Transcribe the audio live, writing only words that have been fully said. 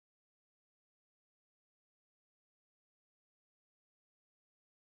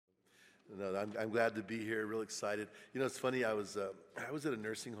No, I'm glad to be here. Real excited. You know, it's funny. I was at a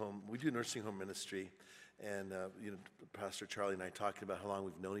nursing home. We do nursing home ministry, and Pastor Charlie and I talking about how long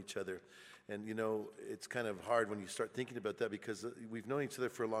we've known each other, and it's kind of hard when you start thinking about that because we've known each other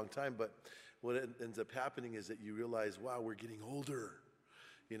for a long time. But what ends up happening is that you realize, wow, we're getting older.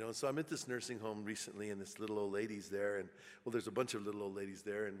 So I'm at this nursing home recently, and this little old lady's there, and there's a bunch of little old ladies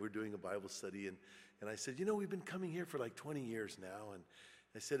there, and we're doing a Bible study, and I said, we've been coming here for like 20 years now, and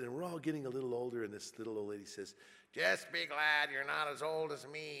I said, and we're all getting a little older, and this little old lady says, "Just be glad you're not as old as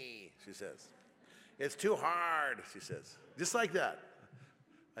me," she says. "It's too hard," she says, just like that.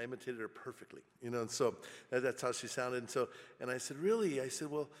 I imitated her perfectly, and so that's how she sounded, and I said, "Really?" I said,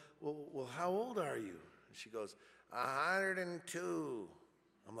 well, how old are you? And she goes, 102.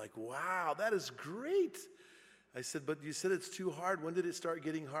 I'm like, wow, that is great. I said, "But you said it's too hard. When did it start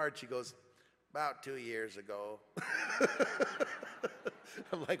getting hard?" She goes, "About 2 years ago."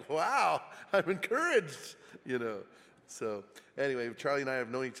 I'm like, wow, I'm encouraged, So anyway, Charlie and I have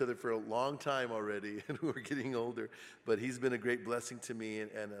known each other for a long time already, and we're getting older. But he's been a great blessing to me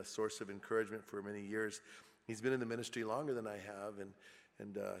and a source of encouragement for many years. He's been in the ministry longer than I have,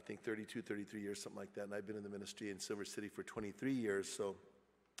 and I think 32, 33 years, something like that. And I've been in the ministry in Silver City for 23 years, so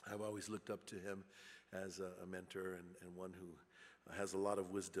I've always looked up to him as a mentor and one who has a lot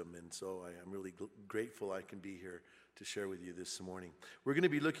of wisdom, and so I'm really grateful I can be here to share with you this morning. We're going to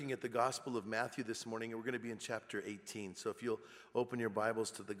be looking at the Gospel of Matthew this morning, and we're going to be in chapter 18. So if you'll open your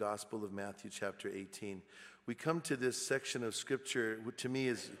Bibles to the Gospel of Matthew, chapter 18. We come to this section of Scripture, which to me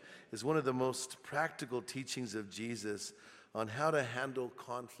is one of the most practical teachings of Jesus on how to handle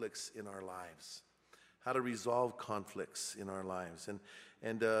conflicts in our lives, how to resolve conflicts in our lives.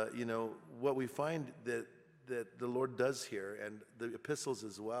 And what we find that the Lord does here, and the epistles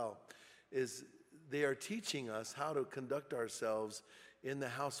as well, is they are teaching us how to conduct ourselves in the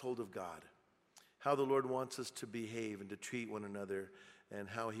household of God, how the Lord wants us to behave and to treat one another, and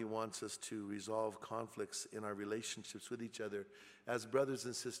how he wants us to resolve conflicts in our relationships with each other as brothers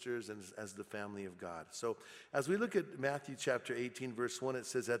and sisters and as the family of God. So as we look at Matthew chapter 18, verse 1, it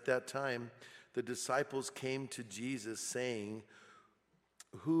says, "At that time the disciples came to Jesus saying,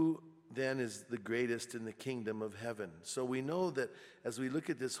 'Who then is the greatest in the kingdom of heaven?'" So we know that as we look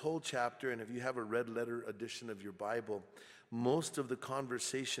at this whole chapter, and if you have a red letter edition of your Bible, most of the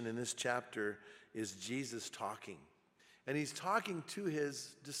conversation in this chapter is Jesus talking. And he's talking to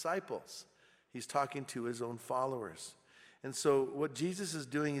his disciples. He's talking to his own followers. And so what Jesus is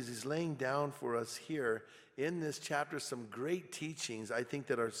doing is he's laying down for us here in this chapter some great teachings, I think,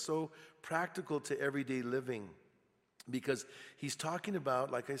 that are so practical to everyday living. Because he's talking about,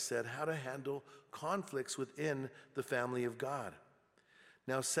 like I said, how to handle conflicts within the family of God.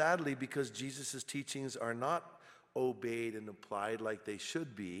 Now, sadly, because Jesus' teachings are not obeyed and applied like they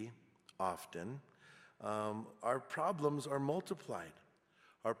should be often, our problems are multiplied.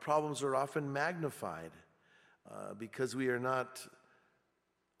 Our problems are often magnified because we are not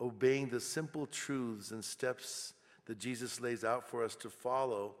obeying the simple truths and steps that Jesus lays out for us to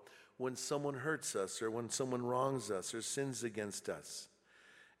follow when someone hurts us or when someone wrongs us or sins against us.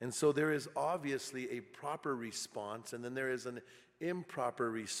 And so there is obviously a proper response, and then there is an improper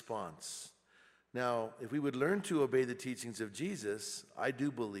response. Now, if we would learn to obey the teachings of Jesus, I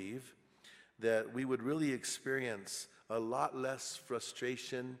do believe that we would really experience a lot less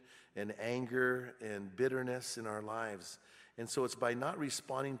frustration and anger and bitterness in our lives. And so it's by not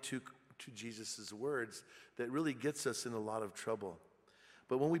responding to Jesus' words that really gets us in a lot of trouble.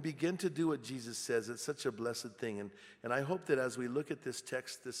 But when we begin to do what Jesus says, it's such a blessed thing. And I hope that as we look at this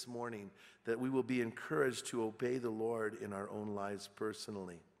text this morning, that we will be encouraged to obey the Lord in our own lives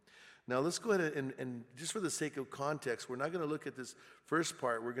personally. Now let's go ahead and just for the sake of context, we're not going to look at this first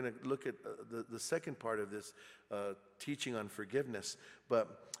part. We're going to look at the second part of this teaching on forgiveness.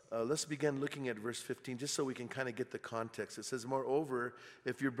 But let's begin looking at verse 15 just so we can kind of get the context. It says, "Moreover,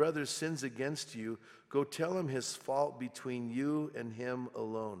 if your brother sins against you, go tell him his fault between you and him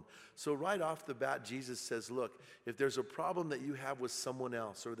alone." So right off the bat, Jesus says, look, if there's a problem that you have with someone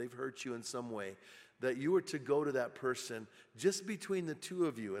else or they've hurt you in some way, that you are to go to that person just between the two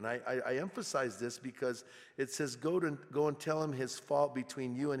of you. And I emphasize this because it says go and tell him his fault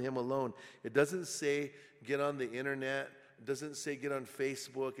between you and him alone. It doesn't say get on the internet. It doesn't say get on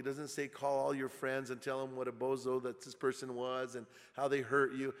Facebook. It doesn't say call all your friends and tell them what a bozo that this person was and how they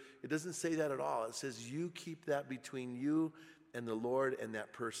hurt you. It doesn't say that at all. It says you keep that between you and the Lord and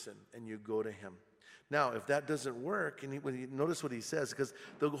that person, and you go to him. Now, if that doesn't work, and notice what he says, because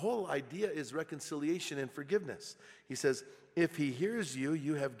the whole idea is reconciliation and forgiveness. He says, if he hears you,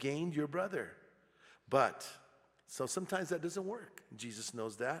 you have gained your brother. But So sometimes that doesn't work. Jesus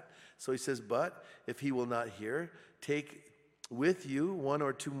knows that. So he says, but if he will not hear, take with you one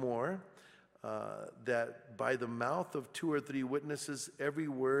or two more, that by the mouth of 2 or 3 witnesses, every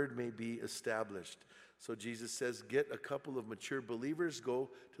word may be established. So Jesus says, get a couple of mature believers, go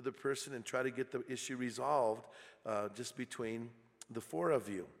to the person and try to get the issue resolved just between the 4 of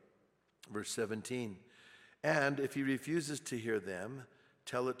you. Verse 17, and if he refuses to hear them,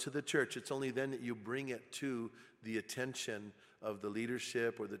 tell it to the church. It's only then that you bring it to the attention of the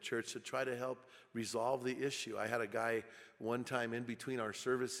leadership or the church to try to help resolve the issue. I had a guy one time in between our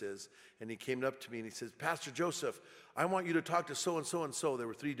services, and he came up to me and he says, Pastor Joseph, I want you to talk to so-and-so and so. There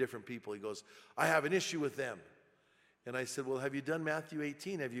were 3 different people. He goes, I have an issue with them. And I said, well, have you done Matthew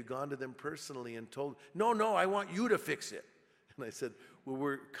 18? Have you gone to them personally and told, no, I want you to fix it. And I said, well,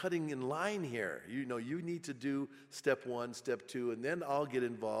 we're cutting in line here. You know, you need to do step 1, step 2, and then I'll get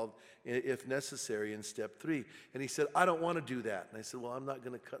involved, if necessary, in step 3. And he said, I don't want to do that. And I said, well, I'm not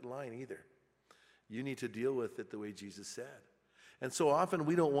going to cut line either. You need to deal with it the way Jesus said. And so often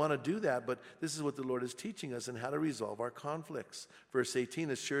we don't want to do that, but this is what the Lord is teaching us and how to resolve our conflicts. Verse 18,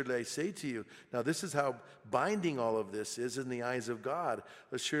 assuredly I say to you, now this is how binding all of this is in the eyes of God.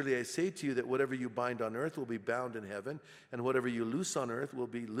 Assuredly I say to you that whatever you bind on earth will be bound in heaven, and whatever you loose on earth will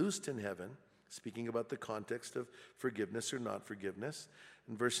be loosed in heaven. Speaking about the context of forgiveness or not forgiveness.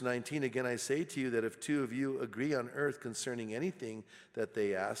 In verse 19, again I say to you that if 2 of you agree on earth concerning anything that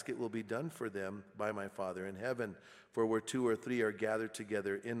they ask, it will be done for them by my Father in heaven. For where 2 or 3 are gathered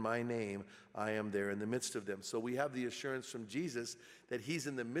together in my name, I am there in the midst of them. So we have the assurance from Jesus that he's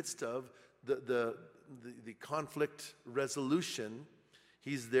in the midst of the conflict resolution.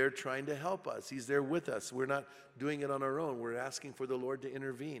 He's there trying to help us. He's there with us. We're not doing it on our own. We're asking for the Lord to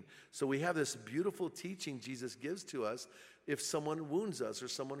intervene. So we have this beautiful teaching Jesus gives to us if someone wounds us or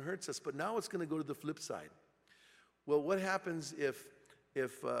someone hurts us. But now it's going to go to the flip side. Well, what happens if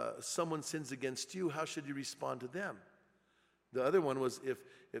someone sins against you? How should you respond to them? The other one was if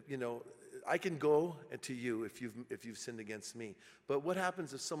you know, I can go to you if you've sinned against me. But what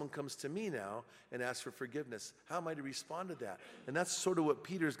happens if someone comes to me now and asks for forgiveness? How am I to respond to that? And that's sort of what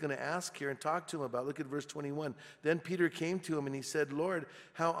Peter's going to ask here and talk to him about. Look at verse 21. Then Peter came to him and he said, Lord,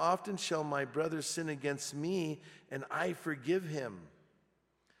 how often shall my brother sin against me and I forgive him?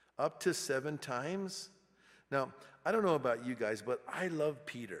 Up to 7 times? Now, I don't know about you guys, but I love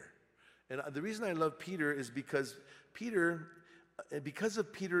Peter. And the reason I love Peter is because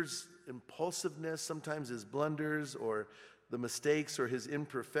of Peter's impulsiveness, sometimes his blunders or the mistakes or his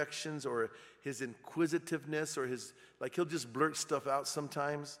imperfections or his inquisitiveness or he'll just blurt stuff out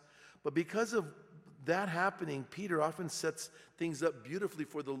sometimes. But because of that happening, Peter often sets things up beautifully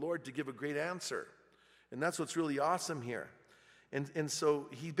for the Lord to give a great answer. And that's what's really awesome here. And so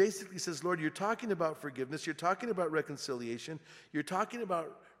he basically says, Lord, you're talking about forgiveness, you're talking about reconciliation, you're talking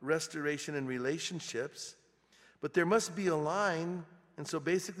about restoration and relationships, but there must be a line. And so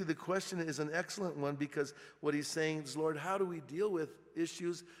basically the question is an excellent one, because what he's saying is, Lord, how do we deal with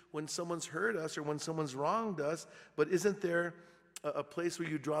issues when someone's hurt us or when someone's wronged us? But isn't there a place where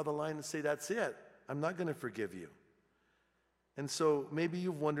you draw the line and say, that's it, I'm not going to forgive you? And so maybe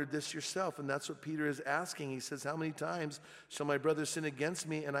you've wondered this yourself, and that's what Peter is asking. He says, how many times shall my brother sin against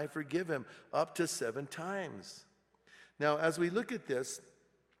me and I forgive him? Up to 7 times. Now, as we look at this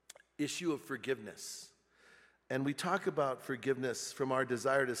issue of forgiveness, and we talk about forgiveness from our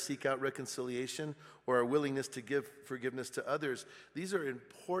desire to seek out reconciliation or our willingness to give forgiveness to others, these are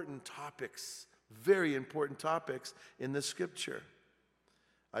important topics, very important topics in the scripture.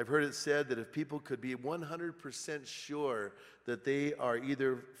 I've heard it said that if people could be 100% sure that they are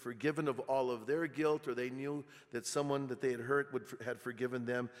either forgiven of all of their guilt or they knew that someone that they had hurt had forgiven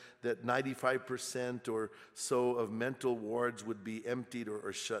them, that 95% or so of mental wards would be emptied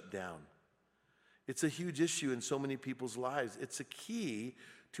or shut down. It's a huge issue in so many people's lives. It's a key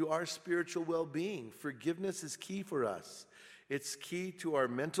to our spiritual well-being. Forgiveness is key for us. It's key to our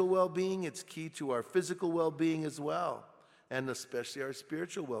mental well-being. It's key to our physical well-being as well, and especially our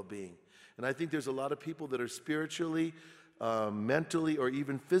spiritual well-being. And I think there's a lot of people that are spiritually, mentally, or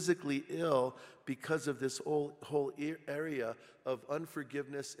even physically ill because of this whole area of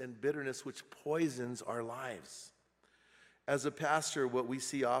unforgiveness and bitterness, which poisons our lives. As a pastor, what we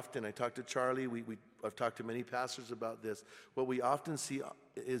see often, I talked to Charlie, I've talked to many pastors about this, what we often see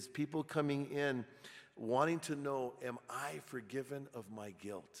is people coming in wanting to know, am I forgiven of my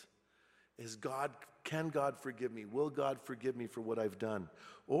guilt? Can God forgive me? Will God forgive me for what I've done?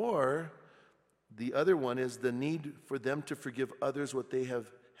 Or the other one is the need for them to forgive others what they have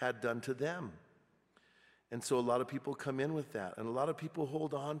had done to them. And so a lot of people come in with that. And a lot of people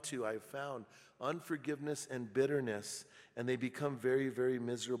hold on to, I've found, unforgiveness and bitterness, and they become very, very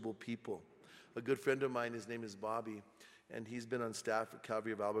miserable people. A good friend of mine, his name is Bobby, and he's been on staff at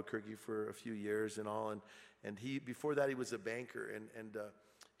Calvary of Albuquerque for a few years and all. And he, before that, he was a banker, and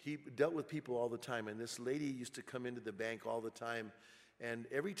he dealt with people all the time. And this lady used to come into the bank all the time. And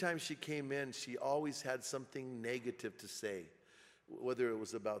every time she came in, she always had something negative to say, whether it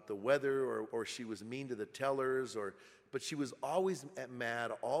was about the weather or she was mean to the tellers, but she was always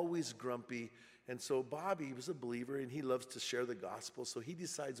mad, always grumpy. And so Bobby was a believer, and he loves to share the gospel. So he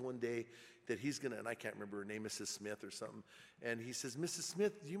decides one day that he's going to, and I can't remember her name, Mrs. Smith or something. And he says, Mrs.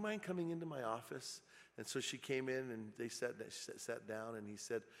 Smith, do you mind coming into my office? And so she came in, and they sat down, and he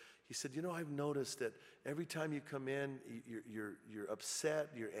said, you know, I've noticed that every time you come in, you're upset,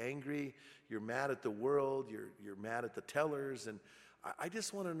 you're angry, you're mad at the world, you're mad at the tellers, and I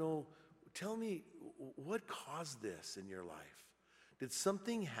just want to know, tell me, what caused this in your life? Did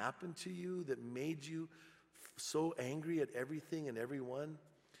something happen to you that made you so angry at everything and everyone?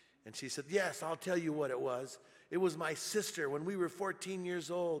 And she said, yes, I'll tell you what it was. It was my sister when we were 14 years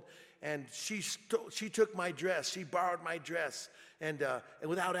old, and she took my dress. She borrowed my dress, and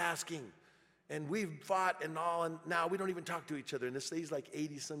without asking. And we've fought and all, and now we don't even talk to each other. And this lady's like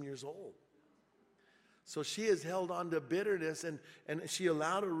 80-some years old. So she has held on to bitterness, and she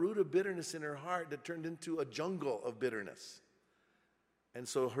allowed a root of bitterness in her heart that turned into a jungle of bitterness. And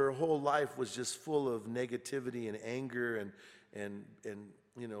so her whole life was just full of negativity and anger and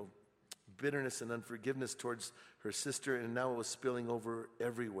you know, bitterness and unforgiveness towards her sister, and now it was spilling over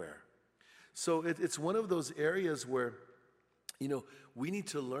everywhere. So it's one of those areas where, you know, we need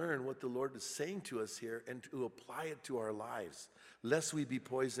to learn what the Lord is saying to us here and to apply it to our lives, lest we be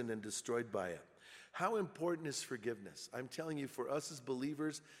poisoned and destroyed by it. How important is forgiveness? I'm telling you, for us as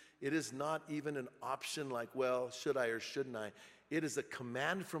believers, it is not even an option like, well, should I or shouldn't I? It is a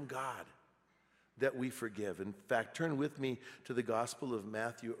command from God that we forgive. In fact, turn with me to the Gospel of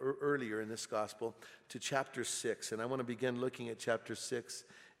Matthew, or earlier in this Gospel, to chapter 6. And I want to begin looking at chapter 6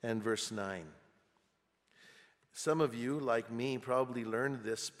 and verse 9. Some of you, like me, probably learned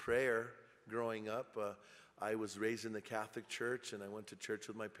this prayer growing up. I was raised in the Catholic Church, and I went to church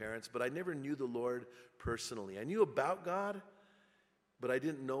with my parents, but I never knew the Lord personally. I knew about God, but I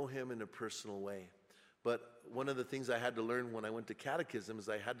didn't know him in a personal way. But one of the things I had to learn when I went to catechism is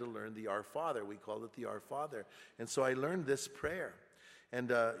I had to learn the Our Father. We called it the Our Father. And so I learned this prayer.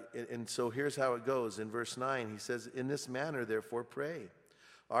 And so here's how it goes. In verse 9, he says, in this manner, therefore, pray.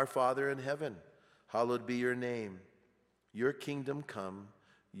 Our Father in heaven, hallowed be your name. Your kingdom come,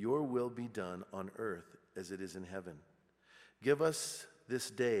 your will be done on earth as it is in heaven. Give us this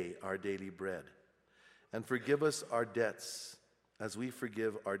day our daily bread, and forgive us our debts as we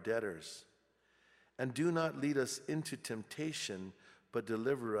forgive our debtors. And do not lead us into temptation, but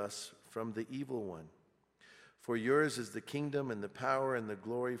deliver us from the evil one. For yours is the kingdom and the power and the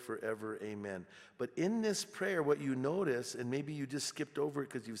glory forever. Amen. But in this prayer, what you notice, and maybe you just skipped over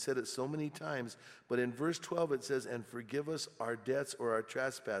it because you've said it so many times, but in verse 12 it says, and forgive us our debts or our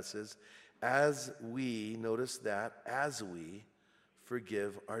trespasses as we, notice that, as we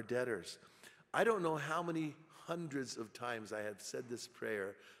forgive our debtors. I don't know how many hundreds of times I have said this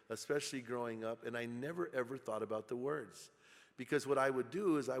prayer, especially growing up, and I never ever thought about the words. Because what I would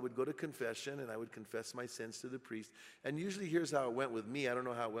do is I would go to confession and I would confess my sins to the priest. And usually here's how it went with me. I don't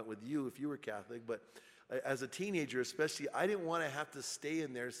know how it went with you if you were Catholic, but as a teenager especially, I didn't want to have to stay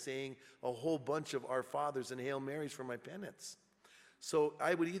in there saying a whole bunch of Our Fathers and Hail Marys for my penance. So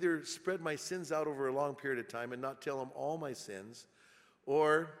I would either spread my sins out over a long period of time and not tell them all my sins,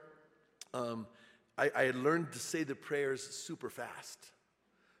 or I had learned to say the prayers super fast,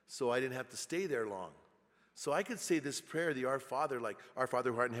 so I didn't have to stay there long. So I could say this prayer, the Our Father, like, Our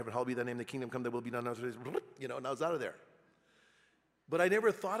Father who art in heaven, hallowed be thy name, the kingdom come, thy will be done on earth, you know, and I was out of there. But I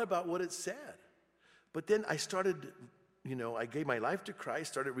never thought about what it said. But then I started, you know, I gave my life to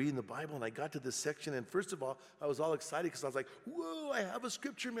Christ, started reading the Bible, and I got to this section, and first of all, I was all excited because I was like, whoa, I have a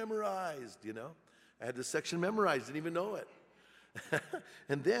scripture memorized, you know. I had this section memorized, didn't even know it.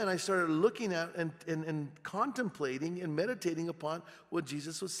 And then I started looking at and contemplating and meditating upon what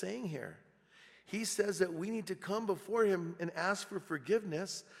Jesus was saying here. He says that we need to come before him and ask for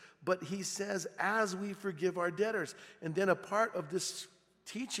forgiveness, but he says, as we forgive our debtors. And then a part of this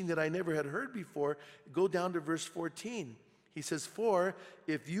teaching that I never had heard before, go down to verse 14. He says, for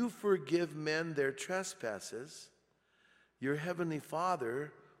if you forgive men their trespasses, your heavenly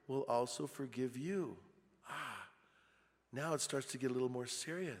Father will also forgive you. Now it starts to get a little more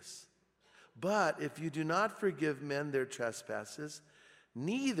serious. But if you do not forgive men their trespasses,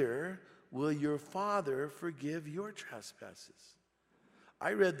 neither will your Father forgive your trespasses?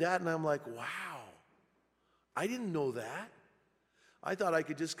 I read that and I'm like, wow, I didn't know that. I thought I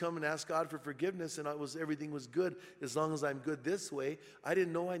could just come and ask God for forgiveness and everything was good as long as I'm good this way. I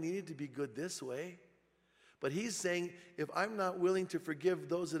didn't know I needed to be good this way. But he's saying, if I'm not willing to forgive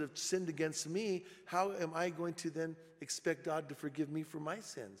those that have sinned against me, how am I going to then expect God to forgive me for my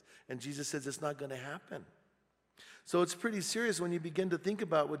sins? And Jesus says it's not going to happen. So it's pretty serious when you begin to think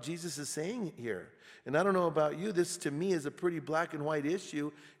about what Jesus is saying here. And I don't know about you, this to me is a pretty black and white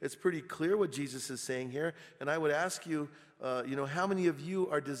issue. It's pretty clear what Jesus is saying here. And I would ask you, how many of you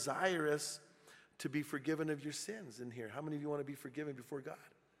are desirous to be forgiven of your sins in here? How many of you want to be forgiven before God,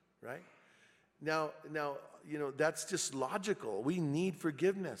 right? Now, that's just logical. We need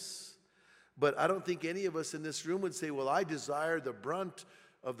forgiveness. But I don't think any of us in this room would say, well, I desire the brunt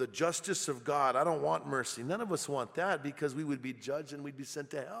of the justice of God. I don't want mercy. None of us want that because we would be judged and we'd be sent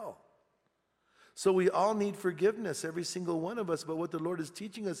to hell. So we all need forgiveness, every single one of us. But what the Lord is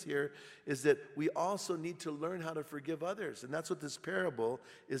teaching us here is that we also need to learn how to forgive others. And that's what this parable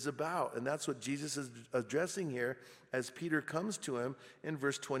is about. And that's what Jesus is addressing here as Peter comes to him in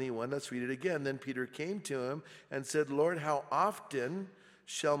verse 21. Let's read it again. Then Peter came to him and said, Lord, how often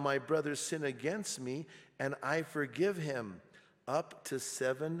shall my brother sin against me and I forgive him? Up to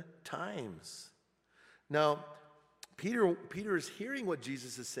 7 times. Now, Peter is hearing what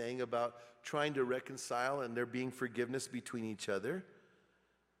Jesus is saying about trying to reconcile and there being forgiveness between each other.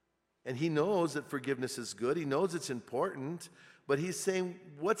 And he knows that forgiveness is good. He knows it's important. But he's saying,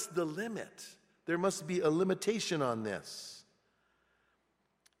 what's the limit? There must be a limitation on this.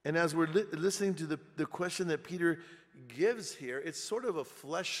 And as we're listening to the question that Peter gives here, it's sort of a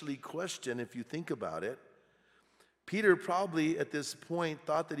fleshly question if you think about it. Peter probably at this point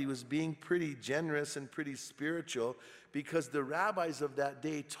thought that he was being pretty generous and pretty spiritual because the rabbis of that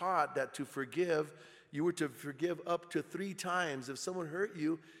day taught that to forgive, you were to forgive up to 3 times. If someone hurt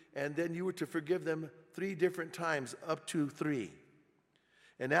you, and then you were to forgive them 3 different times, up to 3.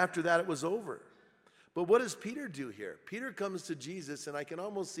 And after that, it was over. But what does Peter do here? Peter comes to Jesus, and I can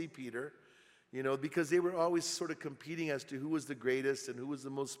almost see Peter, because they were always sort of competing as to who was the greatest and who was the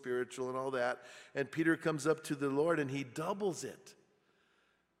most spiritual and all that. And Peter comes up to the Lord and he doubles it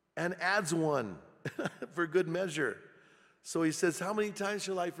and adds 1 for good measure. So he says, how many times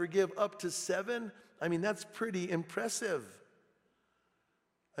shall I forgive? Up to 7? I mean, that's pretty impressive.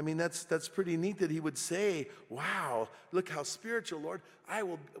 I mean, that's pretty neat that he would say, wow, look how spiritual, Lord. I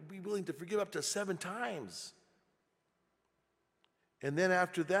will be willing to forgive up to 7 times. And then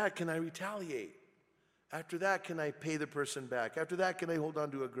after that, can I retaliate? After that, can I pay the person back? After that, can I hold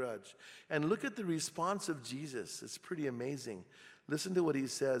on to a grudge? And look at the response of Jesus. It's pretty amazing. Listen to what he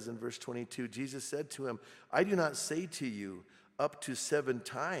says in verse 22. Jesus said to him, I do not say to you up to 7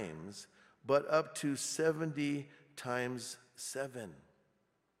 times, but up to 70 times 7.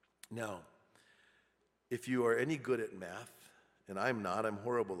 Now, if you are any good at math, and I'm not, I'm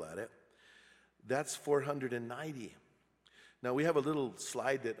horrible at it, that's 490. Now, we have a little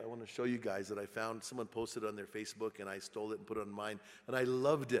slide that I want to show you guys that I found. Someone posted on their Facebook, and I stole it and put it on mine, and I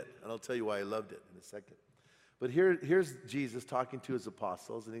loved it. And I'll tell you why I loved it in a second. But here's Jesus talking to his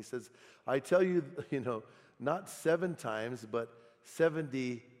apostles, and he says, I tell you, not 7 times, but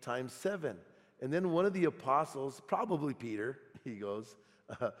 70 times 7. And then one of the apostles, probably Peter, he goes,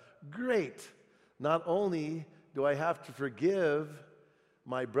 great. Not only do I have to forgive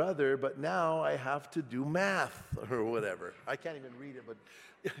my brother, but now I have to do math or whatever. I can't even read it, but,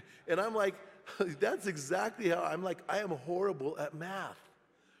 and I'm like, that's exactly how, I'm like, I am horrible at math,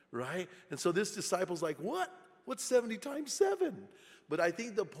 right? And so this disciple's like, what? What's 70 times 7? But I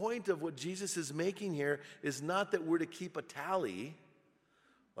think the point of what Jesus is making here is not that we're to keep a tally,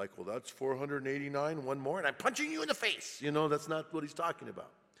 like, well, that's 489, 1 more, and I'm punching you in the face. That's not what he's talking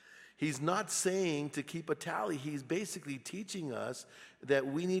about. He's not saying to keep a tally. He's basically teaching us that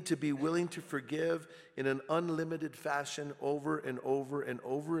we need to be willing to forgive in an unlimited fashion over and over and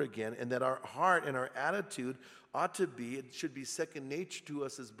over again, and that our heart and our attitude ought to be, it should be second nature to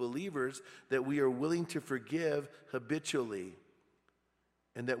us as believers, that we are willing to forgive habitually,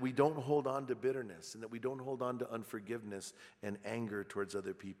 and that we don't hold on to bitterness, and that we don't hold on to unforgiveness and anger towards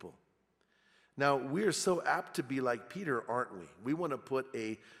other people. Now, we are so apt to be like Peter, aren't we? We want to put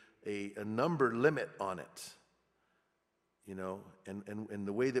a number limit on it, and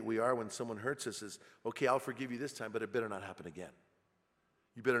the way that we are when someone hurts us is, okay, I'll forgive you this time, but it better not happen again.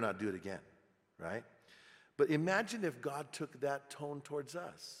 You better not do it again, right? But imagine if God took that tone towards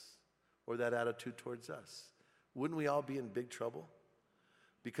us, or that attitude towards us. Wouldn't we all be in big trouble?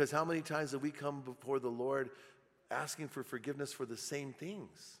 Because how many times have we come before the Lord asking for forgiveness for the same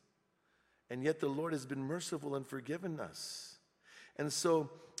things? And yet the Lord has been merciful and forgiven us. And so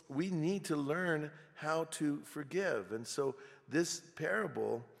we need to learn how to forgive. And so this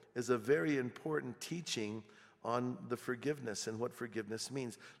parable is a very important teaching on the forgiveness and what forgiveness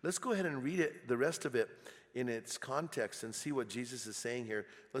means. Let's go ahead and read it, the rest of it, in its context and see what Jesus is saying here.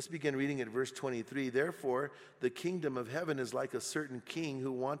 Let's begin reading at verse 23. Therefore, the kingdom of heaven is like a certain king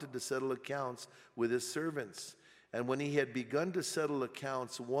who wanted to settle accounts with his servants. And when he had begun to settle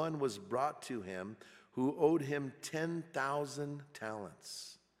accounts, one was brought to him who owed him 10,000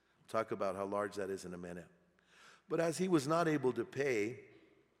 talents. We'll talk about how large that is in a minute. But as he was not able to pay,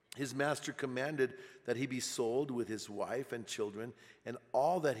 his master commanded that he be sold with his wife and children and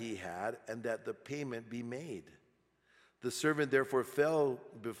all that he had, and that the payment be made. The servant therefore fell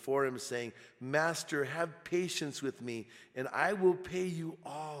before him, saying, Master, have patience with me, and I will pay you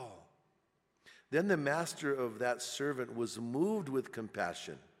all. Then the master of that servant was moved with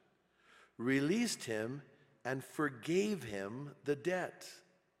compassion, released him, and forgave him the debt.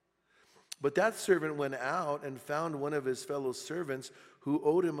 But that servant went out and found one of his fellow servants who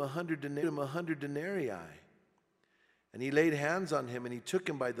owed him 100 denarii. And he laid hands on him, and he took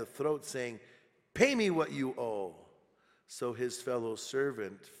him by the throat, saying, Pay me what you owe. So his fellow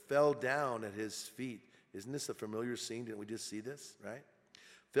servant fell down at his feet. Isn't this a familiar scene? Didn't we just see this, right?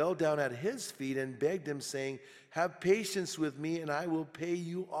 Fell down at his feet and begged him, saying, Have patience with me, and I will pay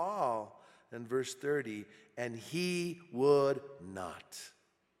you all. And verse 30, and he would not,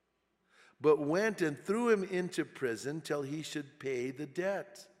 but went and threw him into prison till he should pay the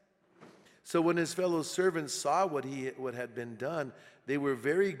debt. So when his fellow servants saw what had been done, they were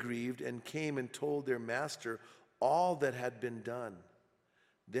very grieved and came and told their master all that had been done.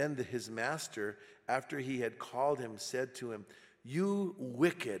 Then his master, after he had called him, said to him, You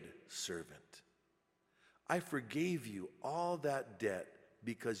wicked servant, I forgave you all that debt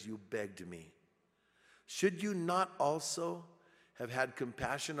because you begged me. Should you not also have had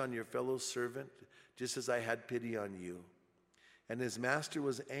compassion on your fellow servant, just as I had pity on you? And his master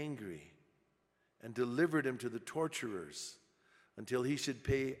was angry and delivered him to the torturers until he should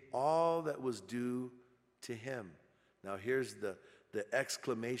pay all that was due to him. Now here's the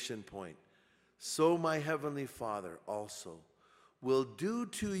exclamation point. So my heavenly Father also will do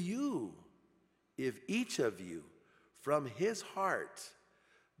to you if each of you from his heart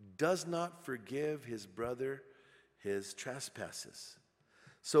does not forgive his brother his trespasses.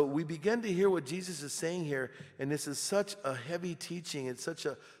 So we begin to hear what Jesus is saying here, and this is such a heavy teaching. It's such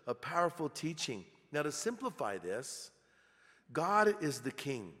a powerful teaching. Now to simplify this, God is the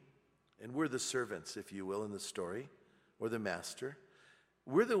king, and we're the servants, if you will, in the story, or the master.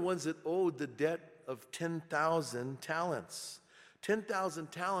 We're the ones that owed the debt of 10,000 talents.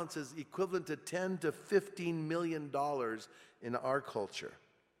 10,000 talents is equivalent to $10 to $15 million in our culture.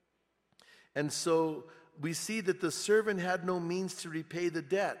 And so we see that the servant had no means to repay the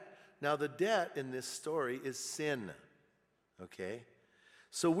debt. Now, the debt in this story is sin, okay?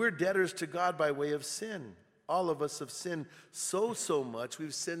 So we're debtors to God by way of sin. All of us have sinned so much.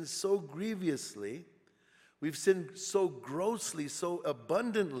 We've sinned so grievously. We've sinned so grossly, so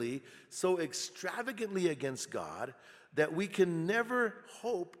abundantly, so extravagantly against God that we can never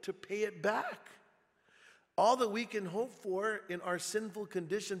hope to pay it back. All that we can hope for in our sinful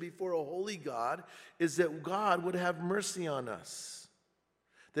condition before a holy God is that God would have mercy on us,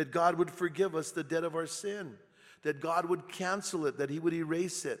 that God would forgive us the debt of our sin, that God would cancel it, that he would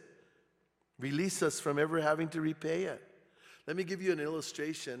erase it, release us from ever having to repay it. Let me give you an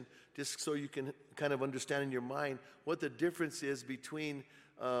illustration just so you can kind of understand in your mind what the difference is between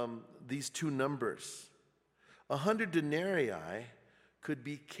these two numbers. 100 denarii could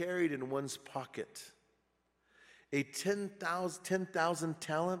be carried in one's pocket. A 10,000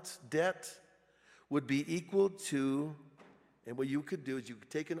 talent debt would be equal to, and what you could do is you could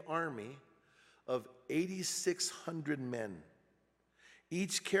take an army of 8,600 men,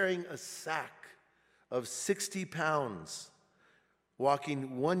 each carrying a sack of 60 pounds,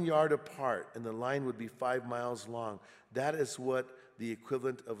 walking 1 yard apart, and the line would be 5 miles long. That is what the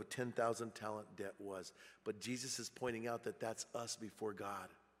equivalent of a 10,000 talent debt was. But Jesus is pointing out that that's us before God.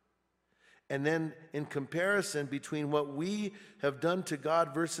 And then in comparison between what we have done to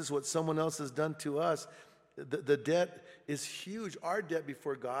God versus what someone else has done to us, the debt is huge. Our debt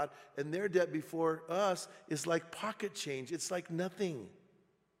before God and their debt before us is like pocket change. It's like nothing.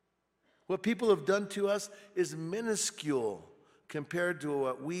 What people have done to us is minuscule compared to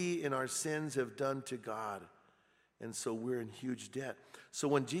what we in our sins have done to God. And so we're in huge debt. So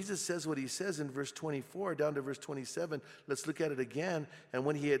when Jesus says what he says in verse 24 down to verse 27, let's look at it again. And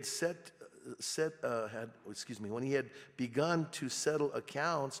when he had set when he had begun to settle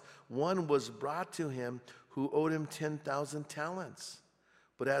accounts, one was brought to him who owed him 10,000 talents.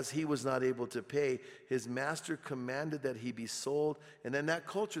 But as he was not able to pay, his master commanded that he be sold. And in that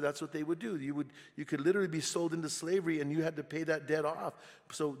culture, that's what they would do. You could literally be sold into slavery, and you had to pay that debt off.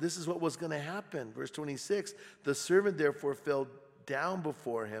 So this is what was going to happen. Verse 26, the servant therefore fell down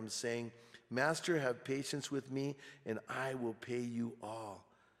before him, saying, Master, have patience with me, and I will pay you all.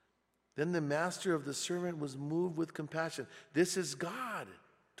 Then the master of the servant was moved with compassion. This is God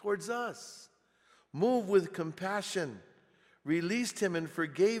towards us. Moved with compassion, released him and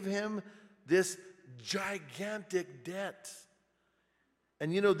forgave him this gigantic debt.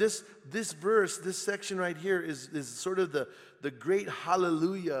 And you know, this verse, this section right here is sort of the great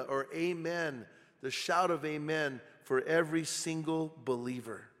hallelujah or amen, the shout of amen for every single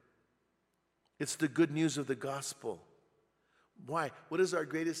believer. It's the good news of the gospel. Why? What is our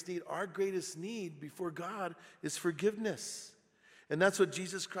greatest need? Our greatest need before God is forgiveness. And that's what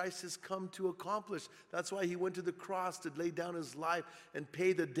Jesus Christ has come to accomplish. That's why he went to the cross, to lay down his life and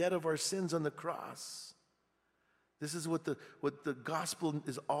pay the debt of our sins on the cross. This is what the gospel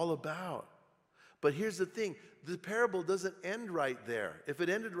is all about. But here's the thing, the parable doesn't end right there. If it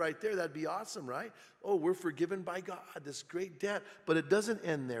ended right there, that'd be awesome, right? Oh, we're forgiven by God, this great debt. But it doesn't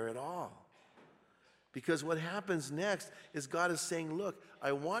end there at all. Because what happens next is God is saying, look,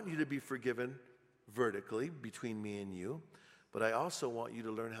 I want you to be forgiven vertically between me and you, but I also want you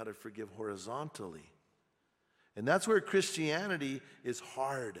to learn how to forgive horizontally. And that's where Christianity is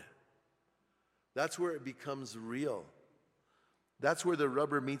hard. That's where it becomes real. That's where the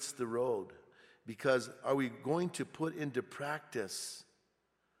rubber meets the road. Because are we going to put into practice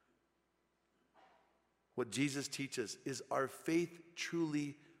what Jesus teaches? Is our faith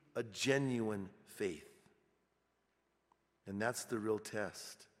truly a genuine faith? And that's the real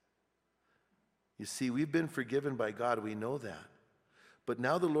test. You see, we've been forgiven by God. We know that. But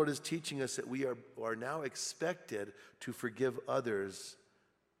now the Lord is teaching us that we are now expected to forgive others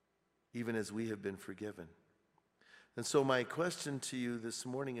even as we have been forgiven. And so my question to you this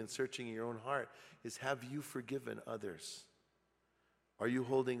morning in searching your own heart is, have you forgiven others? Are you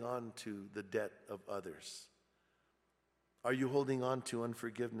holding on to the debt of others? Are you holding on to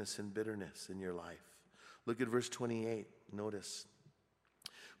unforgiveness and bitterness in your life? Look at verse 28. Notice.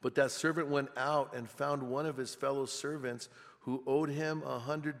 But that servant went out and found one of his fellow servants who owed him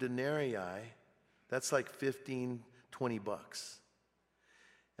 100 denarii. That's like 15, 20 bucks.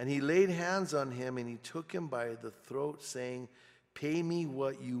 And he laid hands on him and he took him by the throat, saying, pay me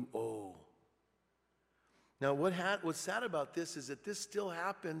what you owe. Now what's sad about this is that this still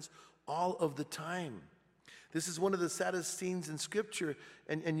happens all of the time. This is one of the saddest scenes in Scripture,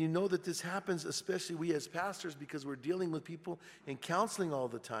 and you know that this happens, especially we as pastors, because we're dealing with people in counseling all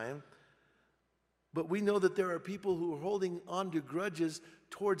the time. But we know that there are people who are holding on to grudges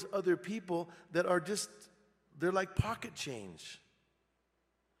towards other people that are they're like pocket change.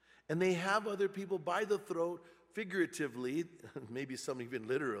 And they have other people by the throat, figuratively, maybe some even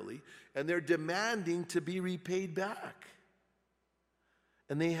literally, and they're demanding to be repaid back.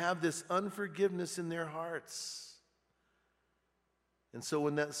 And they have this unforgiveness in their hearts. And so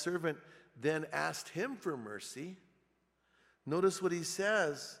when that servant then asked him for mercy, notice what he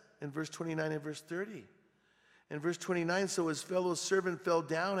says in verse 29 and verse 30. In verse 29, so his fellow servant fell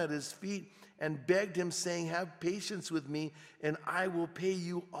down at his feet and begged him, saying, have patience with me, and I will pay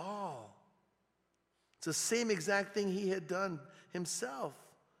you all. It's the same exact thing he had done himself.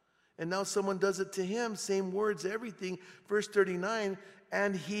 And now someone does it to him, same words, everything. Verse 39,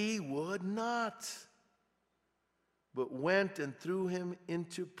 and he would not, but went and threw him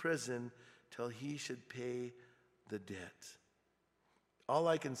into prison till he should pay the debt. All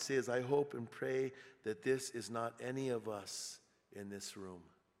I can say is I hope and pray that this is not any of us in this room.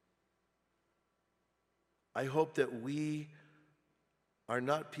 I hope that we are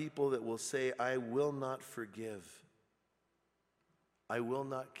not people that will say, I will not forgive. I will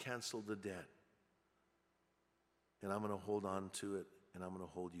not cancel the debt. And I'm going to hold on to it, and I'm going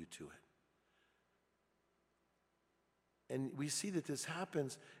to hold you to it. And we see that this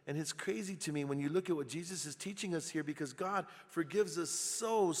happens, and it's crazy to me when you look at what Jesus is teaching us here, because God forgives us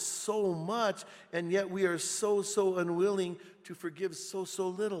so much, and yet we are so unwilling to forgive so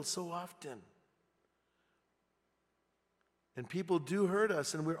little, so often. And people do hurt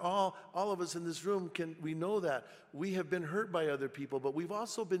us, and we're all of us in this room, we know that. We have been hurt by other people, but we've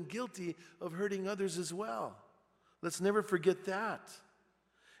also been guilty of hurting others as well. Let's never forget that.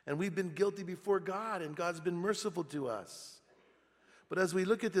 And we've been guilty before God, and God's been merciful to us. But as we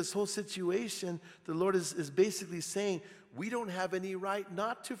look at this whole situation, the Lord is basically saying, we don't have any right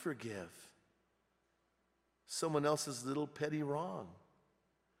not to forgive. someone else's little petty wrong.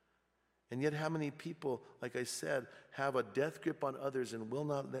 And yet how many people, like I said, have a death grip on others and will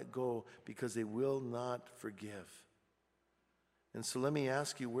not let go because they will not forgive? And so let me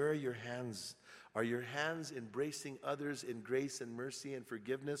ask you, where are your hands? Are your hands embracing others in grace and mercy and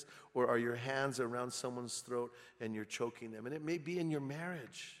forgiveness, or are your hands around someone's throat and you're choking them? And it may be in your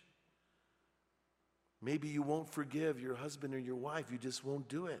marriage. Maybe you won't forgive your husband or your wife. You just won't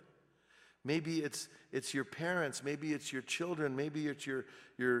do it. Maybe it's your parents. Maybe it's your children. Maybe it's your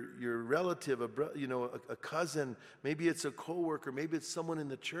relative, a cousin. Maybe it's a coworker. Maybe it's someone in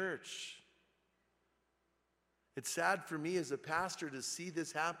the church. It's sad for me as a pastor to see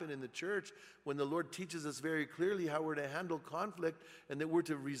this happen in the church when the Lord teaches us very clearly how we're to handle conflict and that we're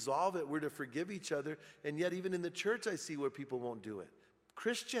to resolve it, we're to forgive each other, and yet even in the church I see where people won't do it.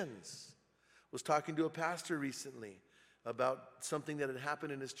 Christians. Was talking to a pastor recently about something that had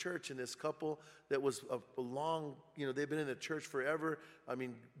happened in his church, and this couple that was a long, they've been in the church forever,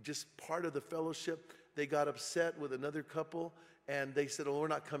 just part of the fellowship. They got upset with another couple, and they said, we're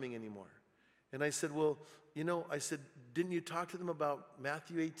not coming anymore. And I said, didn't you talk to them about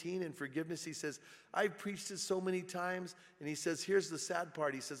Matthew 18 and forgiveness? He says, I've preached it so many times. And he says, here's the sad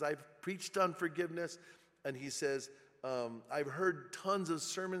part. He says, I've preached on forgiveness. And he says, I've heard tons of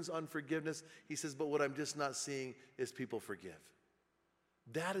sermons on forgiveness. He says, but what I'm just not seeing is people forgive.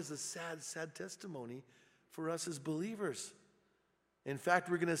 That is a sad, sad testimony for us as believers. In fact,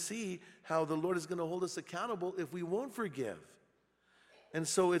 we're going to see how the Lord is going to hold us accountable if we won't forgive. And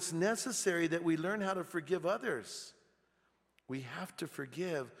so it's necessary that we learn how to forgive others. We have to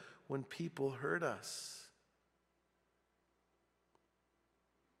forgive when people hurt us.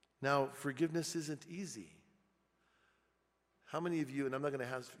 Now, forgiveness isn't easy. How many of you, and I'm not going to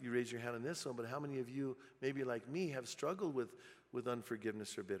have you raise your hand on this one, but how many of you, maybe like me, have struggled with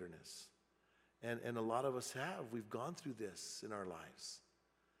unforgiveness or bitterness? And a lot of us have. We've gone through this in our lives.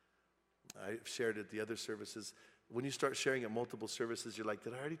 I've shared at the other services. When you start sharing at multiple services, you're like,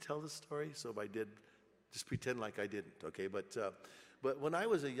 did I already tell this story? So if I did, just pretend like I didn't, okay? But when I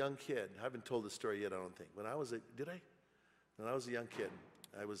was a young kid, I haven't told the story yet, I don't think. When I was a young kid,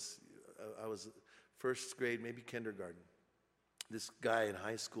 I was first grade, maybe kindergarten. This guy in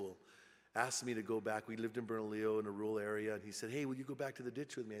high school asked me to go back. We lived in Bernalillo in a rural area, and he said, hey, will you go back to the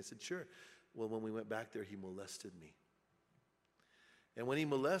ditch with me? I said, sure. Well, when we went back there, he molested me. And when he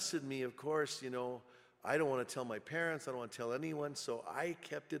molested me, of course, I don't want to tell my parents. I don't want to tell anyone, so I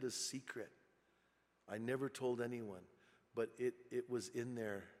kept it a secret. I never told anyone, but it was in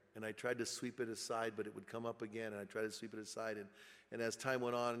there, and I tried to sweep it aside, but it would come up again, and I tried to sweep it aside, and as time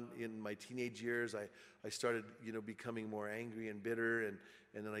went on in my teenage years, I started, becoming more angry and bitter, and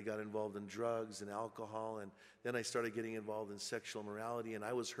then I got involved in drugs and alcohol, and then I started getting involved in sexual immorality, and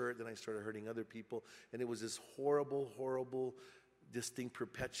I was hurt, then I started hurting other people, and it was this horrible, this thing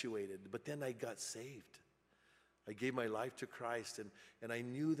perpetuated. But then I got saved. I gave my life to Christ, and I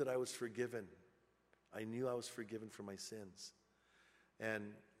knew that I was forgiven. I knew I was forgiven for my sins.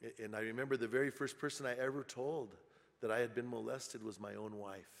 And I remember the very first person I ever told that I had been molested was my own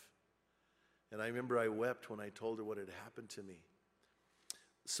wife. And I remember I wept when I told her what had happened to me.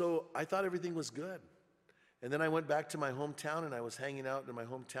 So I thought everything was good. And then I went back to my hometown, and I was hanging out in my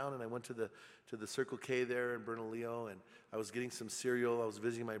hometown, and I went to the Circle K there in Bernalillo, and I was getting some cereal. I was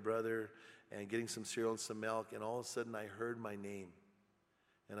visiting my brother and getting some cereal and some milk, and all of a sudden I heard my name.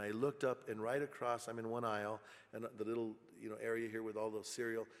 And I looked up, and right across, I'm in one aisle, and the little area here with all those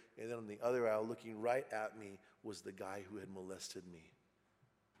cereal, and then on the other aisle, looking right at me, was the guy who had molested me.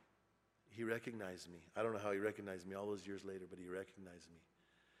 He recognized me. I don't know how he recognized me all those years later, but he recognized me.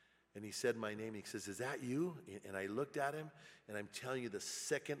 And he said my name. He says, is that you? And I looked at him, and I'm telling you, the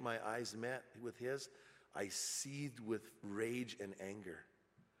second my eyes met with his, I seethed with rage and anger.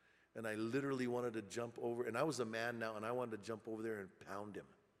 And I literally wanted to jump over, and I was a man now, and I wanted to jump over there and pound him.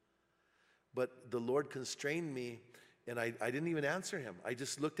 But the Lord constrained me, and I didn't even answer him. I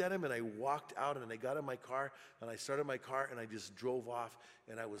just looked at him, and I walked out, and I got in my car, and I started my car, and I just drove off,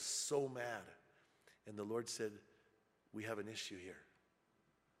 and I was so mad. And the Lord said, we have an issue here.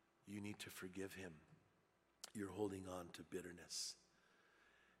 You need to forgive him. You're holding on to bitterness.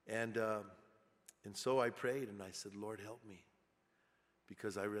 And so I prayed, and I said, Lord, help me,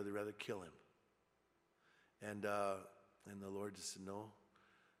 because I'd rather kill him. And the Lord just said, no,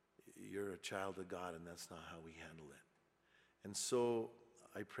 you're a child of God, and that's not how we handle it. And so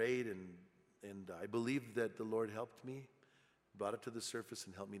I prayed, and I believed that the Lord helped me, brought it to the surface,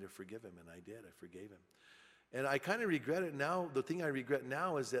 and helped me to forgive him, and I did. I forgave him. And I kind of regret it now. The thing I regret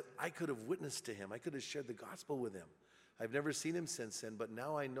now is that I could have witnessed to him. I could have shared the gospel with him. I've never seen him since then, but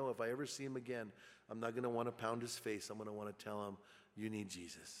now I know if I ever see him again, I'm not going to want to pound his face. I'm going to want to tell him, you need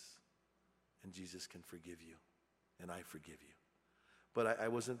Jesus, and Jesus can forgive you, and I forgive you. But I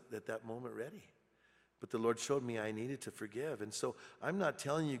wasn't at that moment ready. But the Lord showed me I needed to forgive. And so I'm not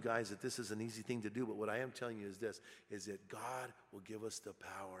telling you guys that this is an easy thing to do, but what I am telling you is this, is that God will give us the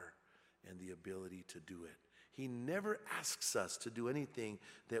power and the ability to do it. He never asks us to do anything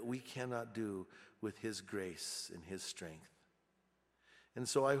that we cannot do with his grace and his strength. And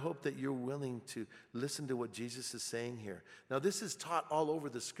so I hope that you're willing to listen to what Jesus is saying here. Now, this is taught all over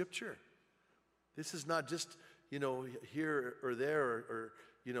the scripture. This is not just, here or there or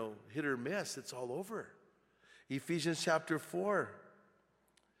hit or miss. It's all over. Ephesians chapter 4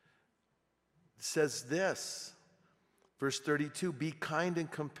 says this, verse 32, be kind and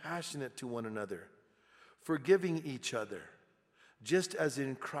compassionate to one another, forgiving each other, just as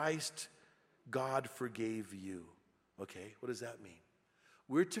in Christ God forgave you. Okay, what does that mean?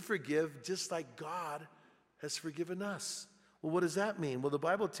 We're to forgive just like God has forgiven us. Well, what does that mean? Well, the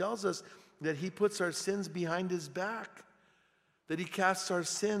Bible tells us that he puts our sins behind his back, that he casts our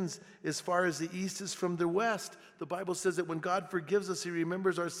sins as far as the east is from the west. The Bible says that when God forgives us, he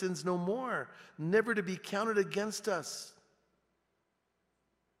remembers our sins no more, never to be counted against us,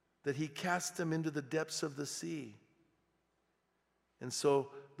 that he cast them into the depths of the sea. And so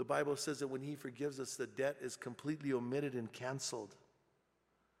the Bible says that when he forgives us, the debt is completely omitted and canceled.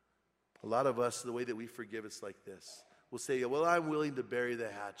 A lot of us, the way that we forgive, it's like this. We'll say, well, I'm willing to bury the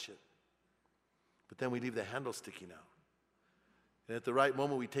hatchet. But then we leave the handle sticking out. And at the right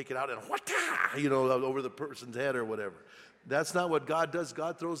moment, we take it out and over the person's head or whatever. That's not what God does.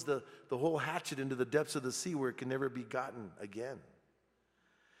 God throws the whole hatchet into the depths of the sea where it can never be gotten again.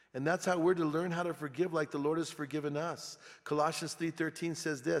 And that's how we're to learn how to forgive like the Lord has forgiven us. Colossians 3:13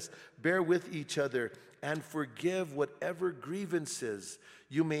 says this, bear with each other and forgive whatever grievances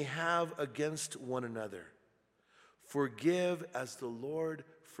you may have against one another. Forgive as the Lord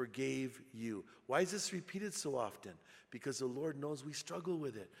forgave you. Why is this repeated so often? Because the Lord knows we struggle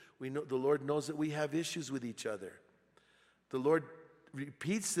with it. The Lord knows that we have issues with each other. The Lord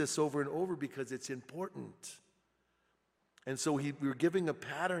repeats this over and over because it's important. And so we're giving a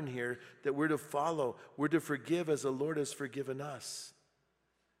pattern here that we're to follow. We're to forgive as the Lord has forgiven us.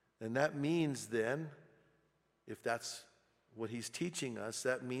 And that means then, if that's what he's teaching us,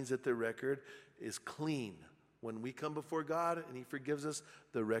 that means that the record is clean. When we come before God and he forgives us,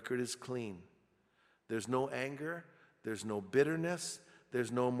 the record is clean. There's no anger. There's no bitterness.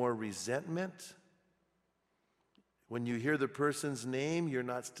 There's no more resentment. When you hear the person's name, you're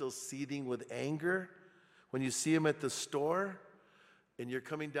not still seething with anger. When you see him at the store and you're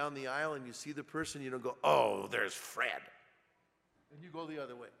coming down the aisle and you see the person, you don't go, oh, there's Fred. And you go the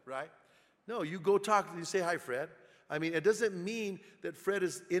other way, right? No, you go talk and you say, hi, Fred. I mean, it doesn't mean that Fred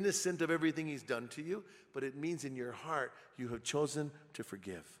is innocent of everything he's done to you, but it means in your heart you have chosen to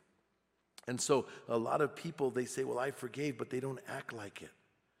forgive. And so a lot of people, they say, well, I forgave, but they don't act like it.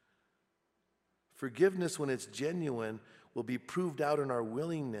 Forgiveness, when it's genuine, will be proved out in our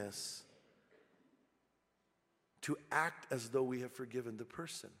willingness to act as though we have forgiven the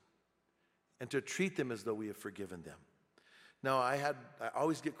person and to treat them as though we have forgiven them. Now, I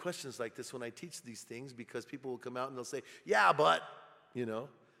always get questions like this when I teach these things because people will come out and they'll say, yeah, but,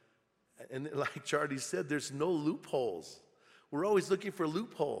 And like Charlie said, there's no loopholes. We're always looking for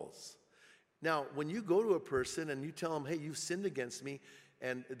loopholes. Now, when you go to a person and you tell them, hey, you've sinned against me,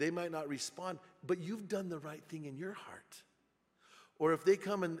 and they might not respond, but you've done the right thing in your heart. Or if they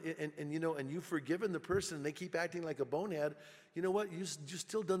come and you've forgiven the person and they keep acting like a bonehead, you know what? You've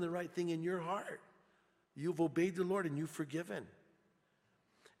still done the right thing in your heart. You've obeyed the Lord and you've forgiven.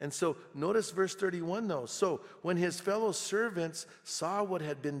 And so notice verse 31 though. So when his fellow servants saw what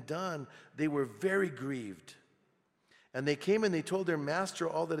had been done, they were very grieved. And they came and they told their master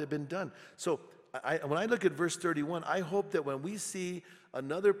all that had been done. So when I look at verse 31, I hope that when we see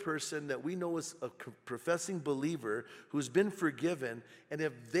another person that we know is a professing believer who's been forgiven, and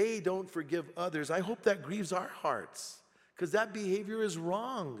if they don't forgive others, I hope that grieves our hearts because that behavior is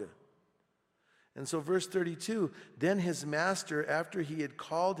wrong. And so verse 32, then his master, after he had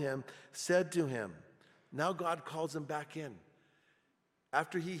called him, said to him, now God calls him back in.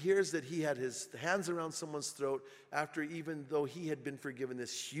 After he hears that he had his hands around someone's throat, after even though he had been forgiven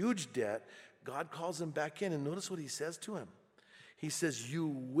this huge debt, God calls him back in. And notice what he says to him. He says, you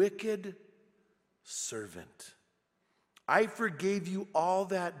wicked servant, I forgave you all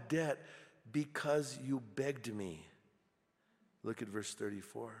that debt because you begged me. Look at verse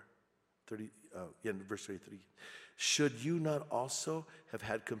 34. Verse 33. Should you not also have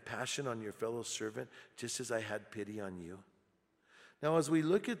had compassion on your fellow servant, just as I had pity on you? Now, as we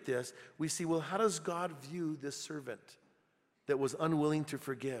look at this, we see, well, how does God view this servant that was unwilling to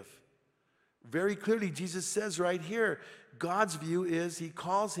forgive? Very clearly, Jesus says right here, God's view is he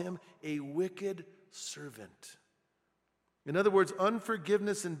calls him a wicked servant. In other words,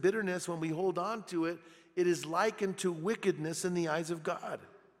 unforgiveness and bitterness, when we hold on to it, it is likened to wickedness in the eyes of God.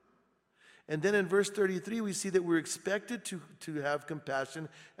 And then in verse 33, we see that we're expected to have compassion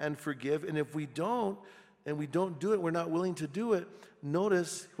and forgive. And if we don't, and we don't do it, we're not willing to do it,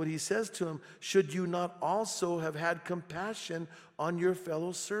 notice what he says to him, should you not also have had compassion on your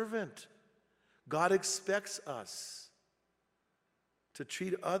fellow servant? God expects us to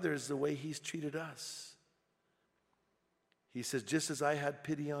treat others the way he's treated us. He says, just as I had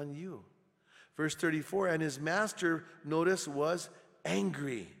pity on you. Verse 34, and his master, notice, was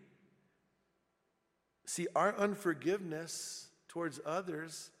angry. See, our unforgiveness towards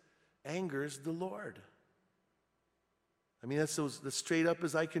others angers the Lord. I mean, that's as straight up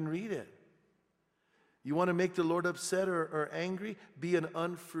as I can read it. You want to make the Lord upset or angry? Be an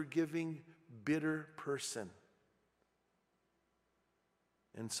unforgiving, bitter person.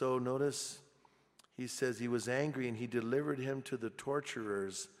 And so notice he says he was angry and he delivered him to the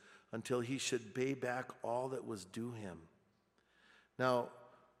torturers until he should pay back all that was due him. Now,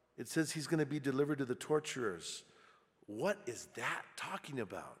 it says he's going to be delivered to the torturers. What is that talking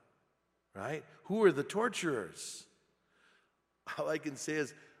about? Right? Who are the torturers? All I can say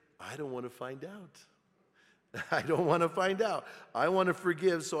is, I don't want to find out. I don't want to find out. I want to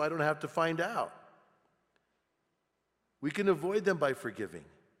forgive so I don't have to find out. We can avoid them by forgiving.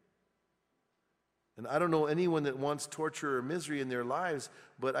 And I don't know anyone that wants torture or misery in their lives,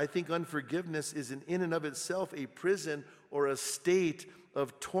 but I think unforgiveness is in and of itself a prison or a state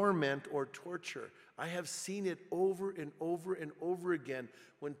of torment or torture. I have seen it over and over and over again.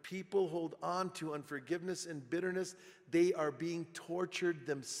 When people hold on to unforgiveness and bitterness, they are being tortured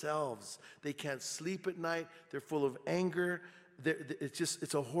themselves. They can't sleep at night. They're full of anger.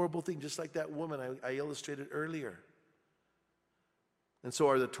 It's a horrible thing, just like that woman I illustrated earlier. And so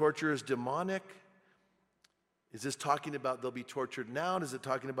are the torturers demonic? Is this talking about they'll be tortured now? Is it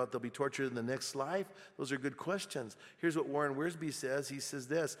talking about they'll be tortured in the next life? Those are good questions. Here's what Warren Wiersbe says. He says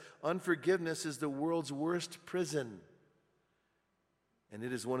this, unforgiveness is the world's worst prison, and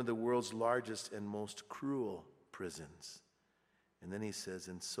it is one of the world's largest and most cruel prisons. And then he says,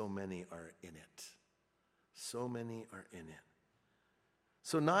 and so many are in it. So many are in it.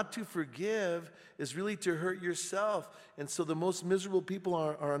 So not to forgive is really to hurt yourself. And so the most miserable people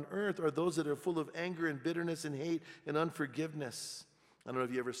are on earth are those that are full of anger and bitterness and hate and unforgiveness. I don't know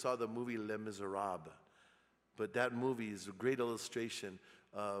if you ever saw the movie Les Miserables, but that movie is a great illustration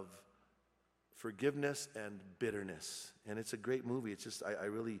of forgiveness and bitterness. And it's a great movie. It's just, I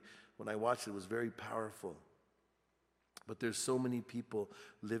really, when I watched it, it was very powerful. But there's so many people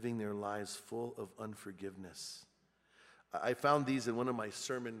living their lives full of unforgiveness. I found these in one of my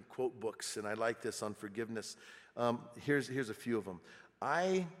sermon quote books, and I like this on forgiveness. Here's a few of them.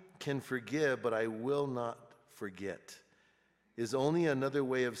 I can forgive, but I will not forget is only another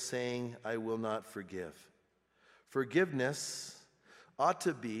way of saying I will not forgive. Forgiveness ought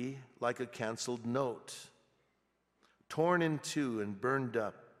to be like a canceled note, torn in two and burned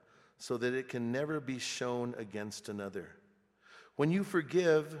up so that it can never be shown against another. When you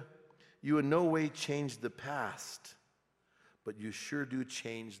forgive, you in no way change the past, but you sure do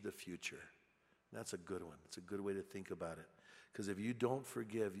change the future. And that's a good one. It's a good way to think about it. Because if you don't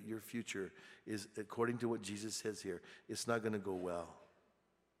forgive, your future is, according to what Jesus says here, it's not going to go well.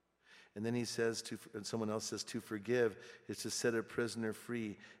 And then he says, and someone else says, to forgive is to set a prisoner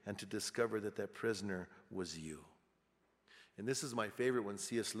free and to discover that that prisoner was you. And this is my favorite one.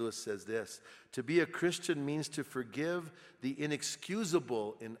 C.S. Lewis says this, to be a Christian means to forgive the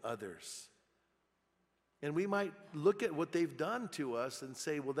inexcusable in others. And we might look at what they've done to us and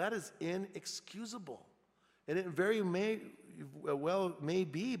say, well, that is inexcusable. And it very well may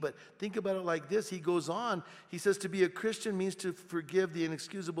be, but think about it like this. He goes on, he says to be a Christian means to forgive the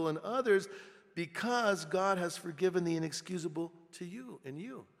inexcusable in others because God has forgiven the inexcusable to you and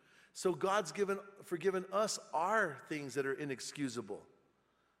you. So God's forgiven us our things that are inexcusable.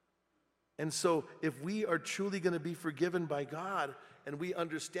 And so if we are truly going to be forgiven by God, and we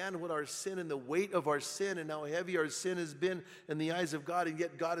understand what our sin and the weight of our sin and how heavy our sin has been in the eyes of God, and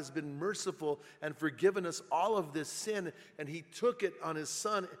yet God has been merciful and forgiven us all of this sin, and he took it on his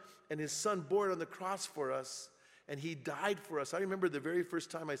son, and his son bore it on the cross for us, and he died for us. I remember the very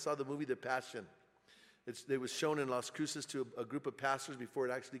first time I saw the movie The Passion. It was shown in Las Cruces to a group of pastors before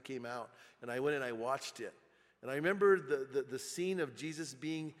it actually came out, and I went and I watched it. And I remember the scene of Jesus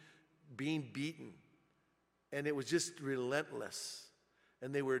being beaten. And it was just relentless.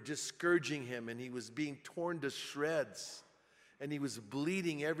 And they were just scourging him, and he was being torn to shreds. And he was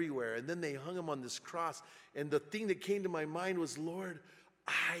bleeding everywhere. And then they hung him on this cross. And the thing that came to my mind was, Lord,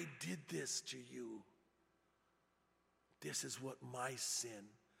 I did this to you. This is what my sin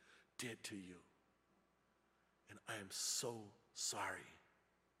did to you. And I am so sorry.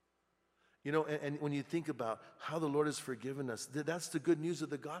 You know, and when you think about how the Lord has forgiven us, that's the good news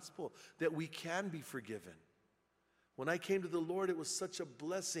of the gospel, that we can be forgiven. When I came to the Lord, it was such a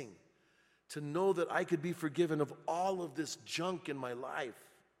blessing to know that I could be forgiven of all of this junk in my life.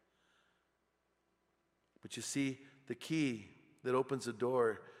 But you see, the key that opens the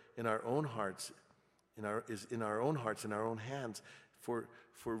door in our own hearts, in our own hearts, in our own hands, for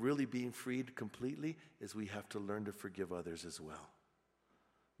really being freed completely, is we have to learn to forgive others as well.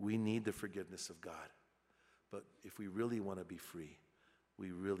 We need the forgiveness of God. But if we really want to be free,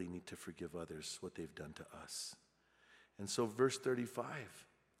 we really need to forgive others what they've done to us. And so verse 35,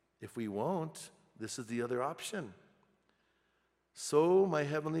 if we won't, this is the other option. So my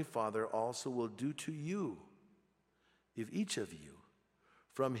heavenly Father also will do to you, if each of you,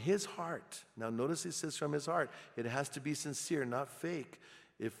 from his heart, now notice it says from his heart, it has to be sincere, not fake.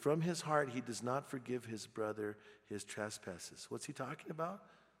 If from his heart he does not forgive his brother his trespasses. What's he talking about?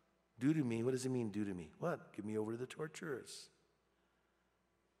 Do to me. What does it mean, do to me? What? Give me over to the torturers.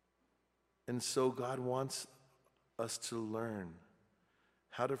 And so God wants us to learn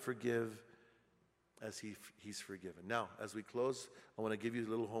how to forgive as he's forgiven. Now, as we close, I want to give you a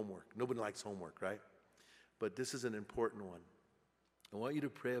little homework. Nobody likes homework, right? But this is an important one. I want you to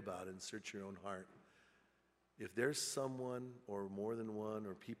pray about it and search your own heart. If there's someone or more than one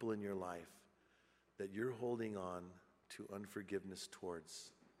or people in your life that you're holding on to unforgiveness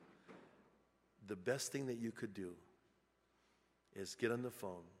towards, the best thing that you could do is get on the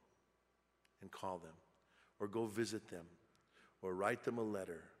phone and call them, or go visit them, or write them a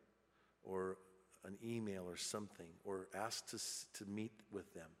letter, or an email or something, or ask to meet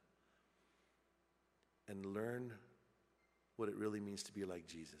with them and learn what it really means to be like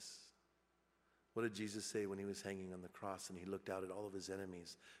Jesus. What did Jesus say when he was hanging on the cross and he looked out at all of his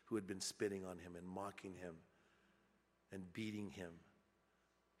enemies who had been spitting on him and mocking him and beating him?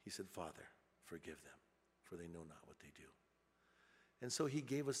 He said, Father, forgive them, for they know not what they do. And so he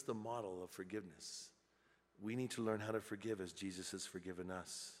gave us the model of forgiveness. We need to learn how to forgive as Jesus has forgiven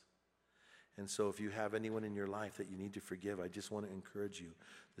us. And so if you have anyone in your life that you need to forgive, I just want to encourage you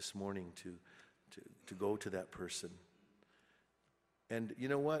this morning to go to that person. And you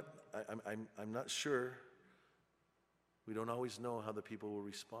know what? I'm not sure. We don't always know how the people will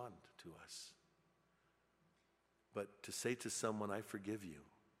respond to us. But to say to someone, I forgive you,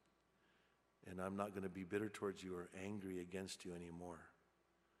 and I'm not going to be bitter towards you or angry against you anymore,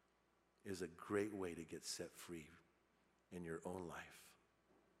 is a great way to get set free in your own life.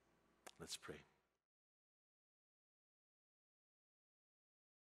 Let's pray.